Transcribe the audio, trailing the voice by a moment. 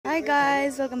Hi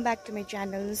guys, welcome back to my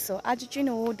channel. So आज चाहिँ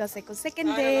हो दसैँको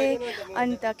सेकेन्ड डे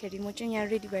अन्तखेरि म चाहिँ यहाँ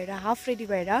रेडी भएर हाफ रेडी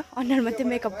भएर अनुहार मात्रै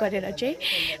मेकअप गरेर चाहिँ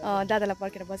दादालाई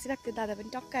पर्खेर बसिरहेको थिएँ। दादा पनि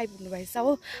टक्क आइपुग्नु भएछ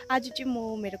हो। आज चाहिँ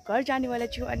म मेरो घर जानेवाला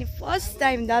छु अनि फर्स्ट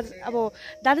टाइम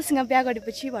दादासँग बिहा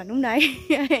गरेपछि भनौँ न है,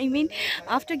 I mean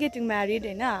after getting married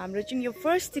हैन, हाम्रो चाहिँ यो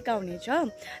फर्स्ट टिका हुनेछ।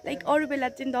 लाइक अरू बेला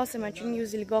चाहिँ दसैँमा चाहिँ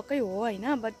युजुअली गएकै हो हैन,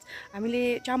 बट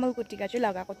हामीले चामलको टिका चाहिँ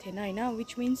लगाएको थिएन हैन,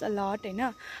 विच मिन्स अ लट हैन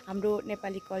हाम्रो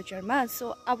नेपाली कल्चरमा। सो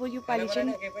अब यो पालि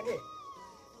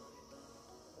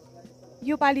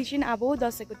चाहिँ अब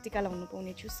दसैँको टिका लगाउनु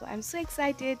पाउने छु। So I am so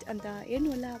excited. अन्त हेर्नु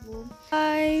होला अब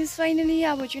गाइस फाइनली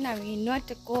अब चाहिँ हामी हिँड्नु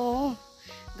आँटेको हो।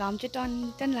 घाम चाहिँ टन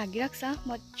टन लागिरहेको छ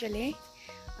मजाले।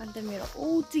 अन्त मेरो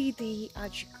ओटिटी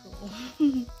आजको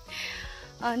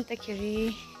अन्तखेरि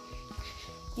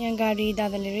यहाँ गाडी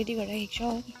दादाले रेडी गरिरहेको छ।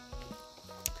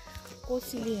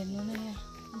 कोसीले हेर्नु न यहाँ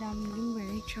डामलिङ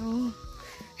भइरहेको छ हो।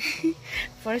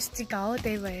 फर्स्ट टिका हो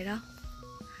त्यही भएर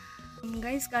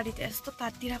गाइस गाडी त यस्तो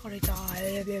तातिरहेको रहेछ।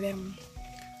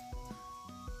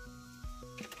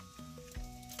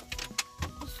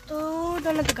 कस्तो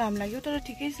डरलाग्दो त घाम लाग्यो तर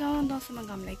ठिकै छ, दसैँमा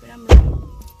घाम लागेको राम्रो।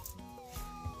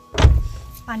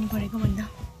 पानी परेको भन्दा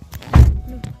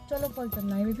चलो पल्टन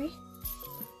है बेबी।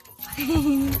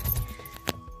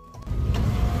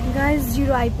 गाइस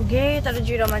जिरो आइपुगे तर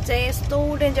जिरोमा चाहिँ यस्तो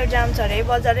डेन्जर जाम छ अरे,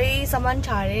 बजारैसम्म छ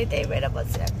अरे, त्यही भएर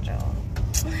बसिरहेको छ।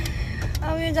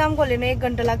 अब यो जाम खोल्नु 1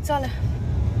 घन्टा लाग्छ होला।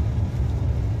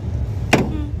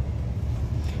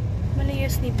 मैले यो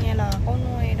स्निप यहाँ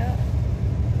लगाउनु हेर।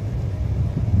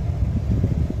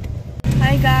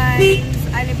 हाई गाइस,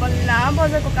 अहिले बल्ल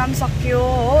बजारको काम सक्यो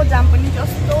हो। जाम पनि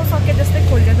जस्तो सक्यो त्यस्तै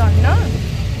खोल्यो धन्न,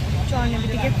 चढ्ने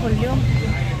बित्तिकै खोल्यो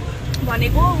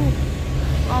भनेको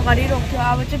अगाडि रोक्थ्यो।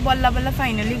 अब चाहिँ बल्ल बल्ल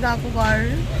फाइनली गएको घर।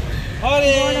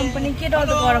 गरम पनि के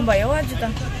डरदो गरम भयो आज त।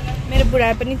 मेरो बुढा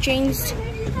पनि change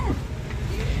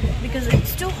because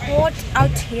it's to hot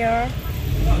out here.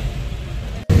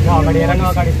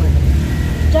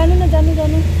 जानु न जानु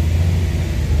जानु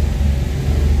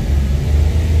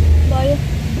भयो।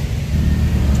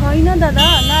 छैन दादा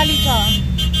नाली छ,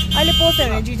 अहिले पोस्यो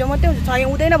भने झिजो मात्रै हुन्छ। छैन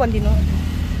हुँदैन भनिदिनु।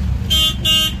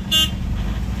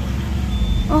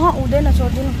 हुँदैन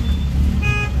छोड्दिनु।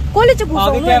 कसले चाहिँ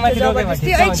घुसाउनु जबरजस्ती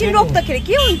एकछिन रोक्दाखेरि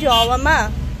के हुन्थ्यो हावामा।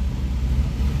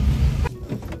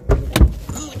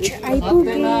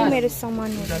 आइपुग्यो मेरो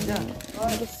सामानहरू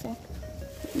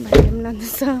भाइले पनि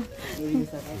लाँदैछ।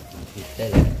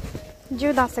 जिउ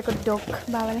दसैँको डोक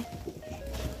बाबाले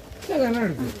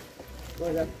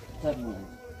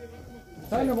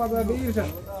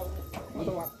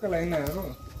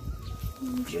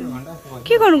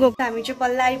के गर्नु गएको। हामी चाहिँ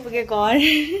बल्ल आइपुगे घर।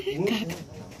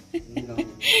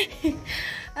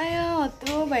 आयो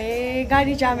हत्रो भए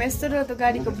गाडी जाम यस्तो र त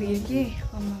गाडीको भिड के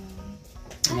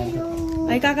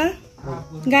है काका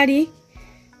गाडी।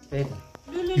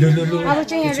 अब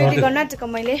चाहिँ यहाँ रेडी गर्न आँटेको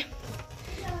मैले।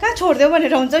 कहाँ छोडिदियो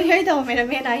भनेर हुन्छ यही त हो मेरो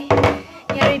मेन है।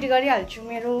 यहाँ रेडी गरिहाल्छु।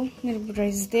 मेरो बुढा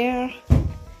इज देयर।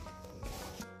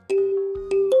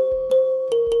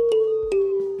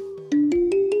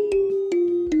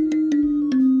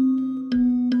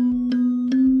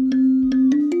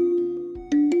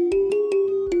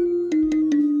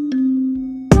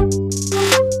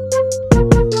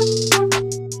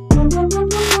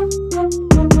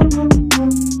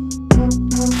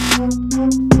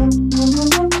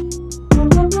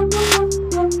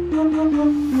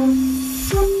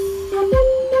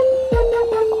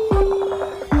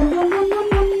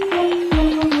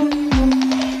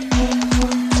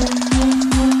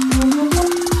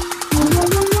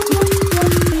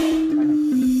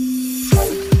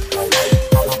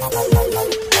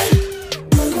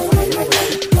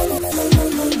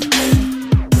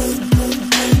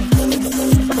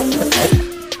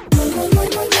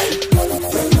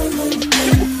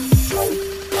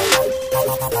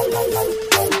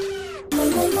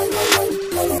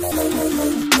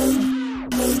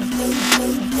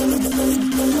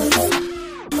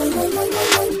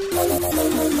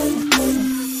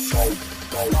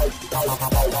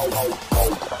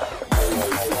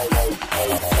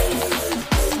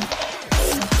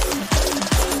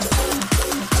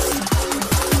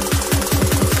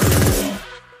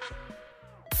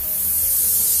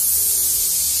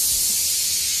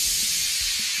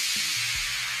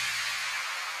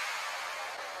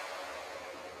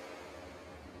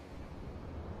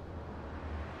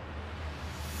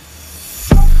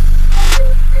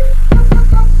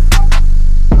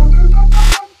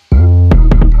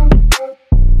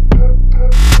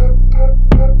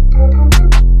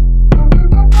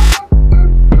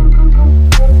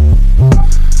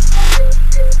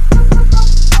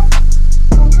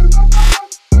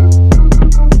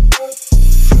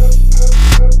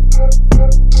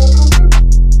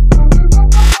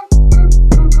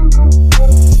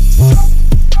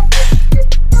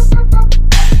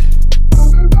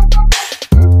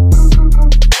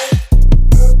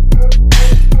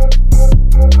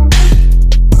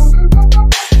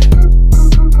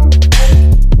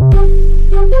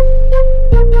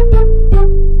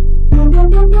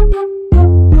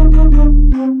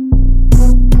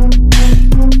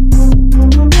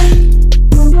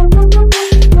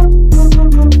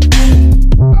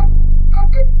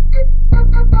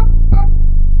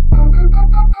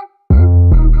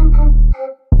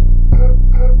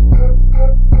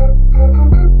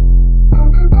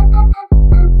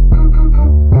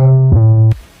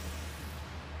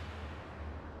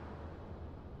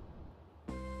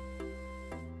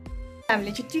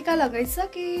 हामीले चाहिँ टिका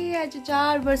लगाइसके आज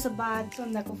 4 वर्ष बाद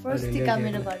सन्दाको फर्स्ट टिका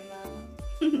मेरो घरमा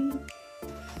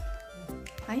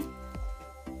है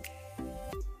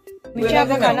मिठो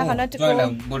अब खाना खान टुको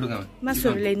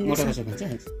मासुहरू ल्याइदिन्छ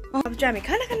अब चाहिँ हामी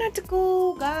खाना खान टुको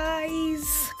गाइस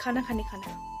खाना खाने खाना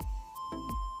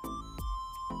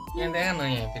यहाँ देखा न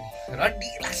यहाँ फेरि रड्डी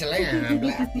लाग्छ ल यहाँ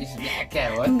ब्ल्याक इज ब्ल्याक क्या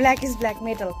हो black is black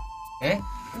metal a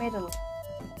metal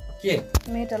के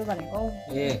मेटल भनेको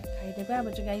ए खाइदिएको अब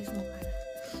चाहिँ गाइस म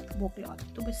खाना भोकले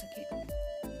हत्तु भइसक्यो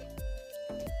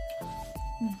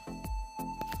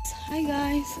हाई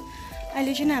गाइस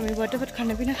अहिले चाहिँ हामी भटभट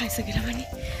खानापिना खाइसकेर पनि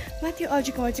माथि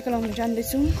अजिको लाउनु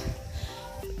जान्दैछौँ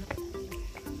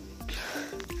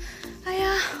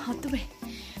आया हत्तु भए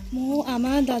म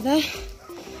आमा दादा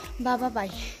बाबा भाइ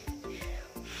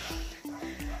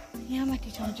यहाँ माथि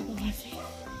छ अजिको घर चाहिँ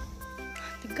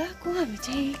गएको हामी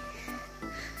चाहिँ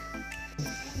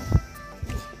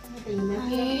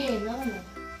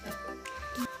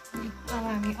अब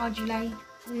हामी अजीलाई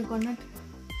उयो गर्न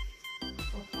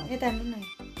यता हेर्नु न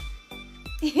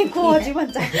को अजी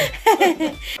भन्छ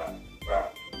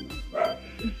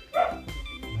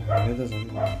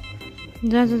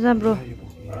जा ब्रो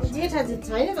जेठा चाहिँ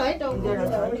छैन है टाउको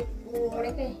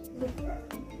ओडेकै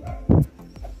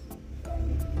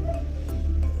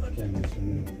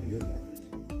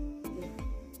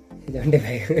झन्डै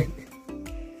भएको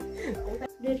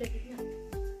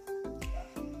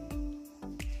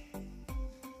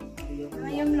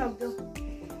यम लाग्दो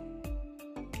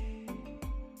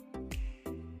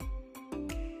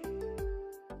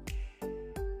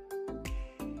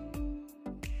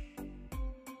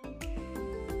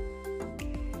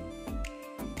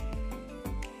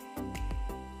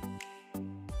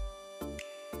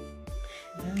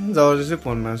जब चाहिँ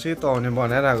फोनमा चाहिँ तउने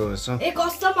बनाइरहेको रहेछ ए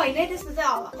कस्टम होइन त्यस्तो चाहिँ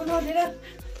हावाको नदिएर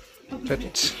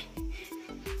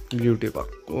ब्युटी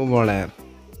भएको बढाएर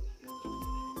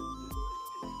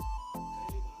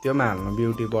त्योमा हाल्नु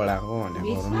ब्युटी बढाएको भनेको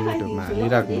युट्युबमा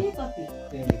हालिराख्नु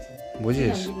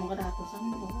बुझिस्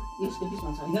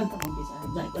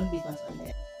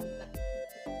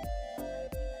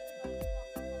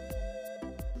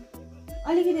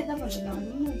अलिकति यता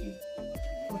भन्नु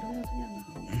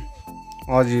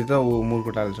अझै त ऊ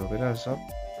मुर्कुटाले छोपेर सब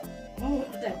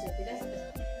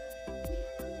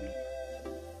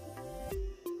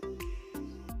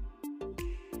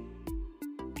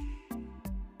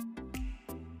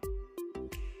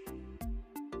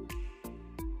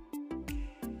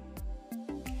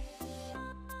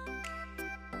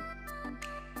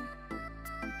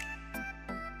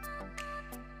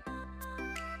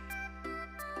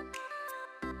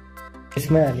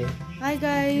यसमा हाल्यो हाई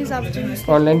गाइस अब चाहिँ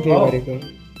अनलाइन पे गरेको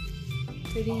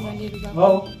फेरि यहाँनिर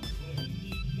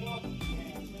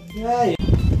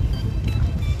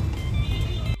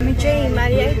हामी चाहिँ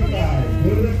हिमाली आइपुग्यो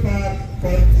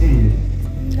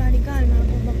गाडी कहाँ हाल्नु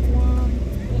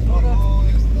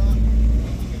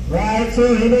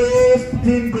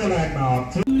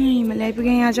हिमाली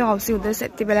आइपुग्यो यहाँ चाहिँ हौसी हुँदैछ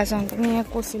यति बेलासम्म पनि यहाँ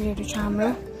कोसेलीहरू छ हाम्रो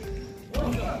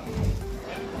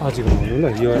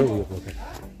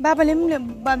बाबाले पनि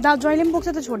दाजुले पनि बोक्छ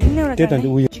त छोडिदिनु एउटा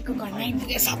अजीको घरमा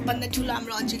आइपुग्यो सबभन्दा ठुलो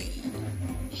हाम्रो अजी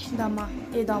दमा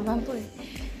ए दमा पो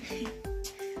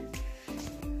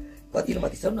कति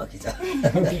माथि छ नखिच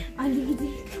अलिकति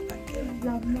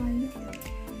ब्लगमा होइन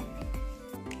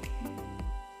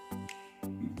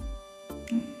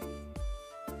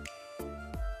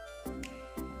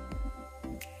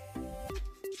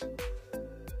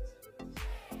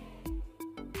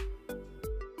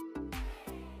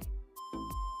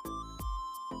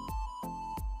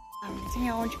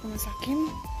यहाँ अजीकोमा सक्यौँ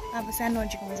अब सानो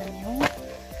अजीकोमा जाने हो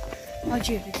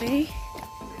अजीहरू चाहिँ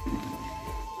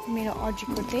मेरो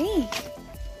अजीको चाहिँ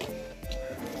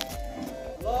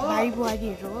भाइ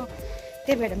बुहारीहरू हो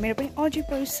त्यही भएर मेरो पनि अजी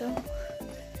पर्छ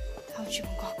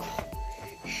अजीमा गएको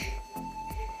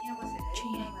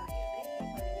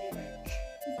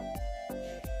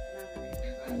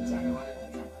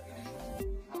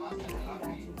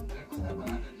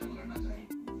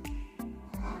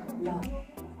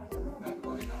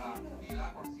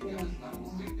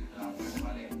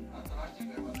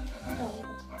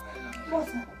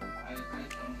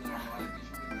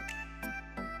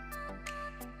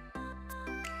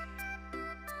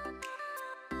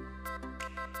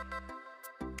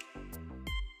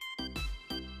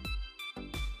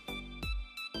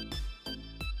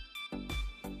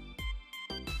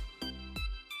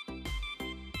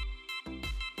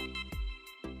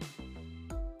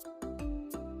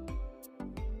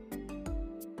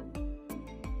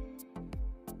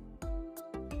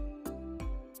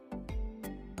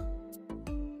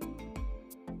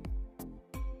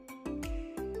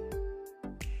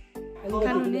म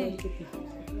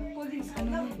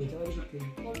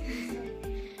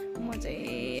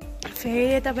चाहिँ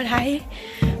फेरि यता आएँ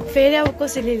फेरि अब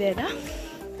कसैले लिएर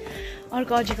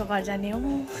अर्को अजीको घर जाने हो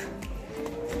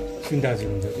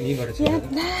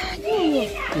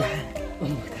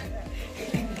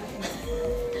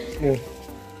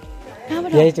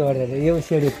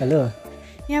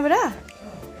यहाँबाट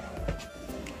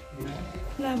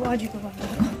ल अब अजीको घर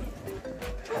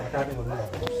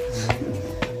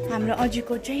हाम्रो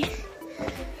अजीको चाहिँ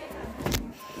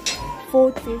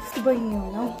 4th 5th बहिनी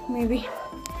होला मेबी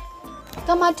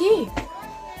कमाठी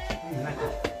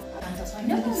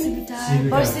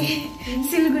बर्सी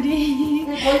सिलगढी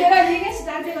फेरि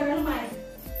अर्को घरमा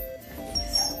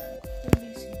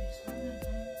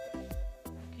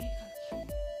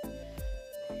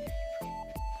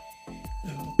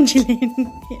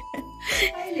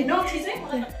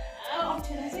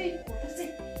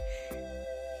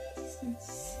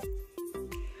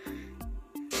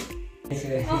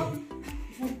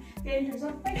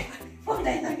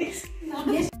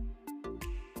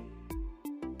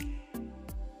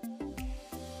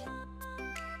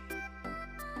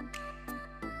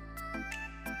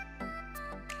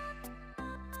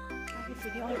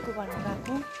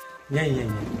गएको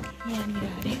यहाँनिर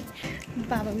अरे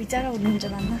बाबा बिचारा हुनुहुन्छ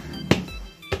भन्न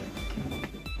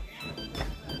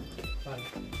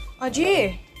अजी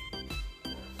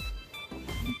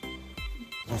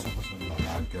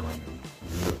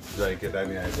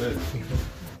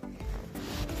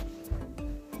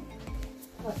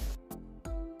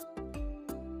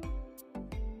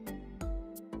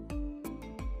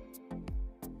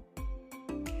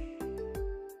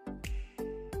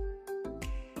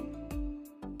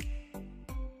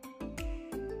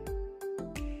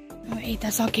यता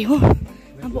सक्यो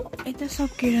अब यता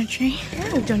सकेर चाहिँ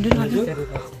झन्डै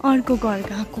अर्को घर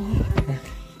गएको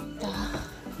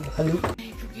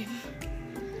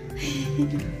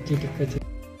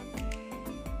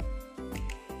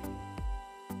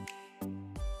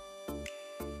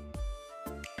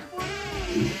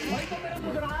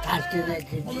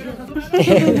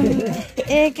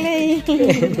एक्लै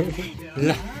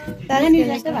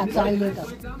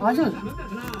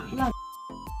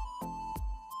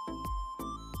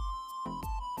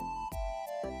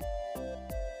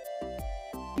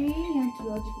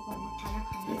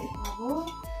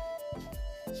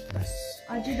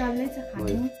अझै डल्लै छ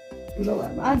खानु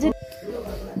अझै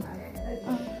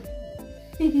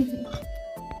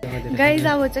गाइस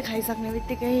अब चाहिँ खाइसक्ने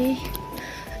बित्तिकै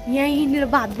यहीँ हिँडेर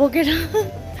भात बोकेर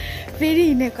फेरि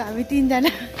हिँडेको हामी 3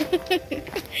 जना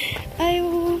आयो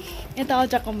यता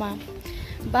अजाकोमा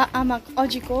बा आमा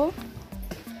अजीको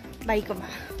भाइकोमा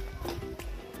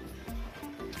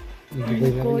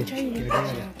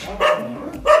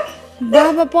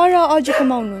बाबा पर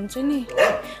अजीकोमा हुनुहुन्छ नि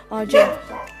हजुर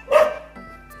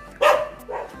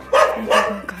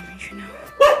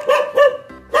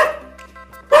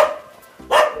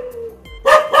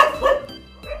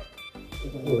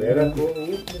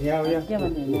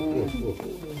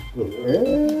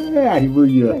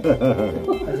आइपुग्यो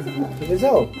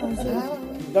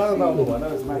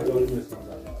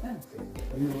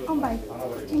भाइ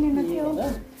चिनेन थियो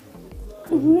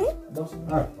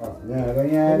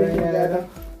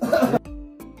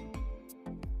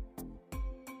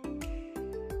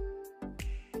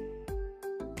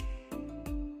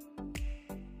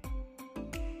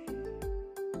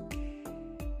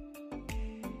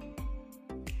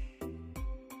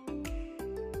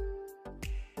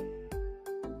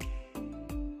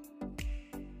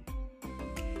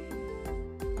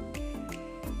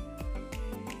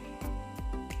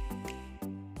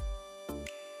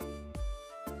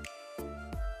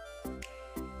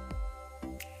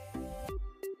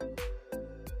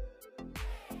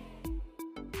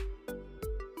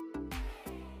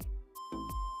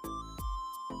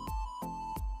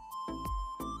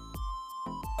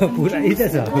पुरा इच्छा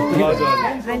छ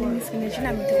अहिले निस्किने चाहिँ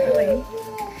हामी थुप्रो भयौँ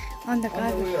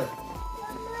अन्धकार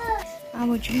अब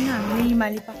चाहिँ हामीले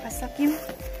हिमाली पक्का सक्यौँ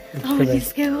अब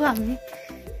निस्क्यौँ हामी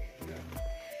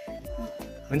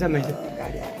हुन्छ मैले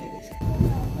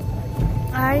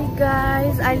हाई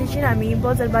गाइज अहिले चाहिँ हामी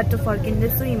बजारबाट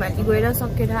फर्किँदैछौँ हिमाली गएर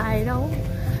सकेर आएर हो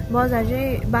बजार चाहिँ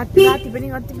राति पनि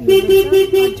कति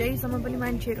भिड अझैसम्म पनि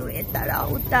मान्छेहरू यता र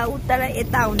उता उता र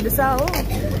यता हुँदैछ हो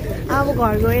अब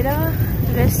घर गएर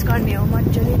रेस्ट गर्ने हो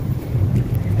मजाले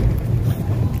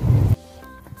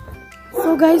सो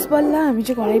गाइस बल्ल हामी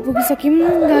चाहिँ घर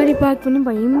आइपुगिसक्यौँ गाडी पार्क पनि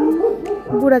भयौँ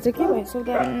बुढा चाहिँ के भएछ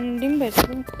ड्याम भएछ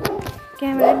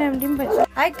क्यामेरा ड्याम भएछ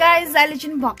हाई गाइस अहिले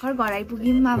चाहिँ भर्खर घर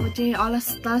आइपुग्यौँ अब चाहिँ अलस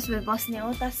तस भएर बस्ने हो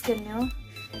तास खेल्ने हो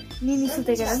निनी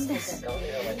सुतेको हो नि त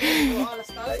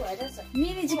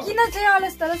निनी चाहिँ किन चाहिँ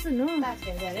अलस तर सुन्नु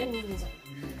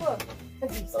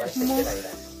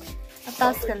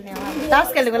तास खेल्ने हो तास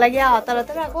खेल्नुको लागि हतार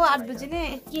हतार आएको 8 बजी नै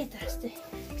के त यस्तै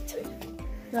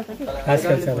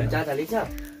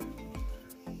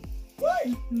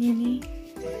निनी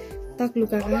तक्लु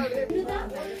काका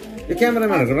यो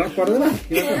क्यामेराम्यानहरुको रक पर्दैन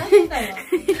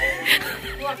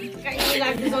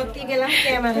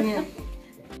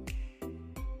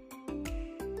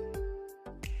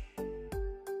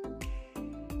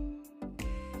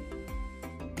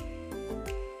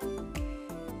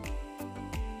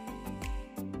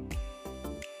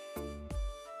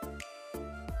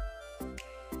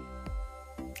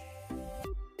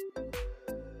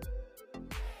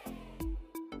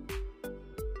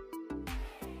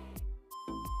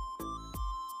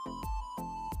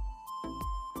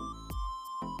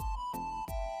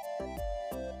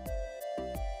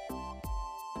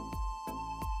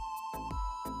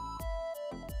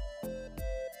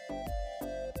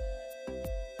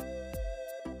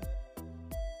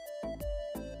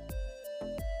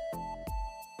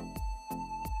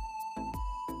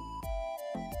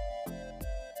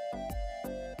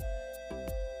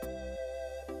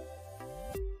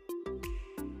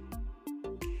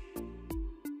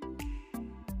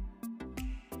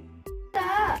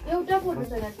एउटा फोटो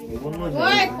छ राति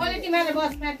ओए क्वालिटी माले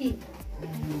बस माथि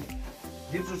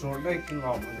दिप्सु छोड्दै एकछिन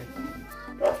लाऊ भने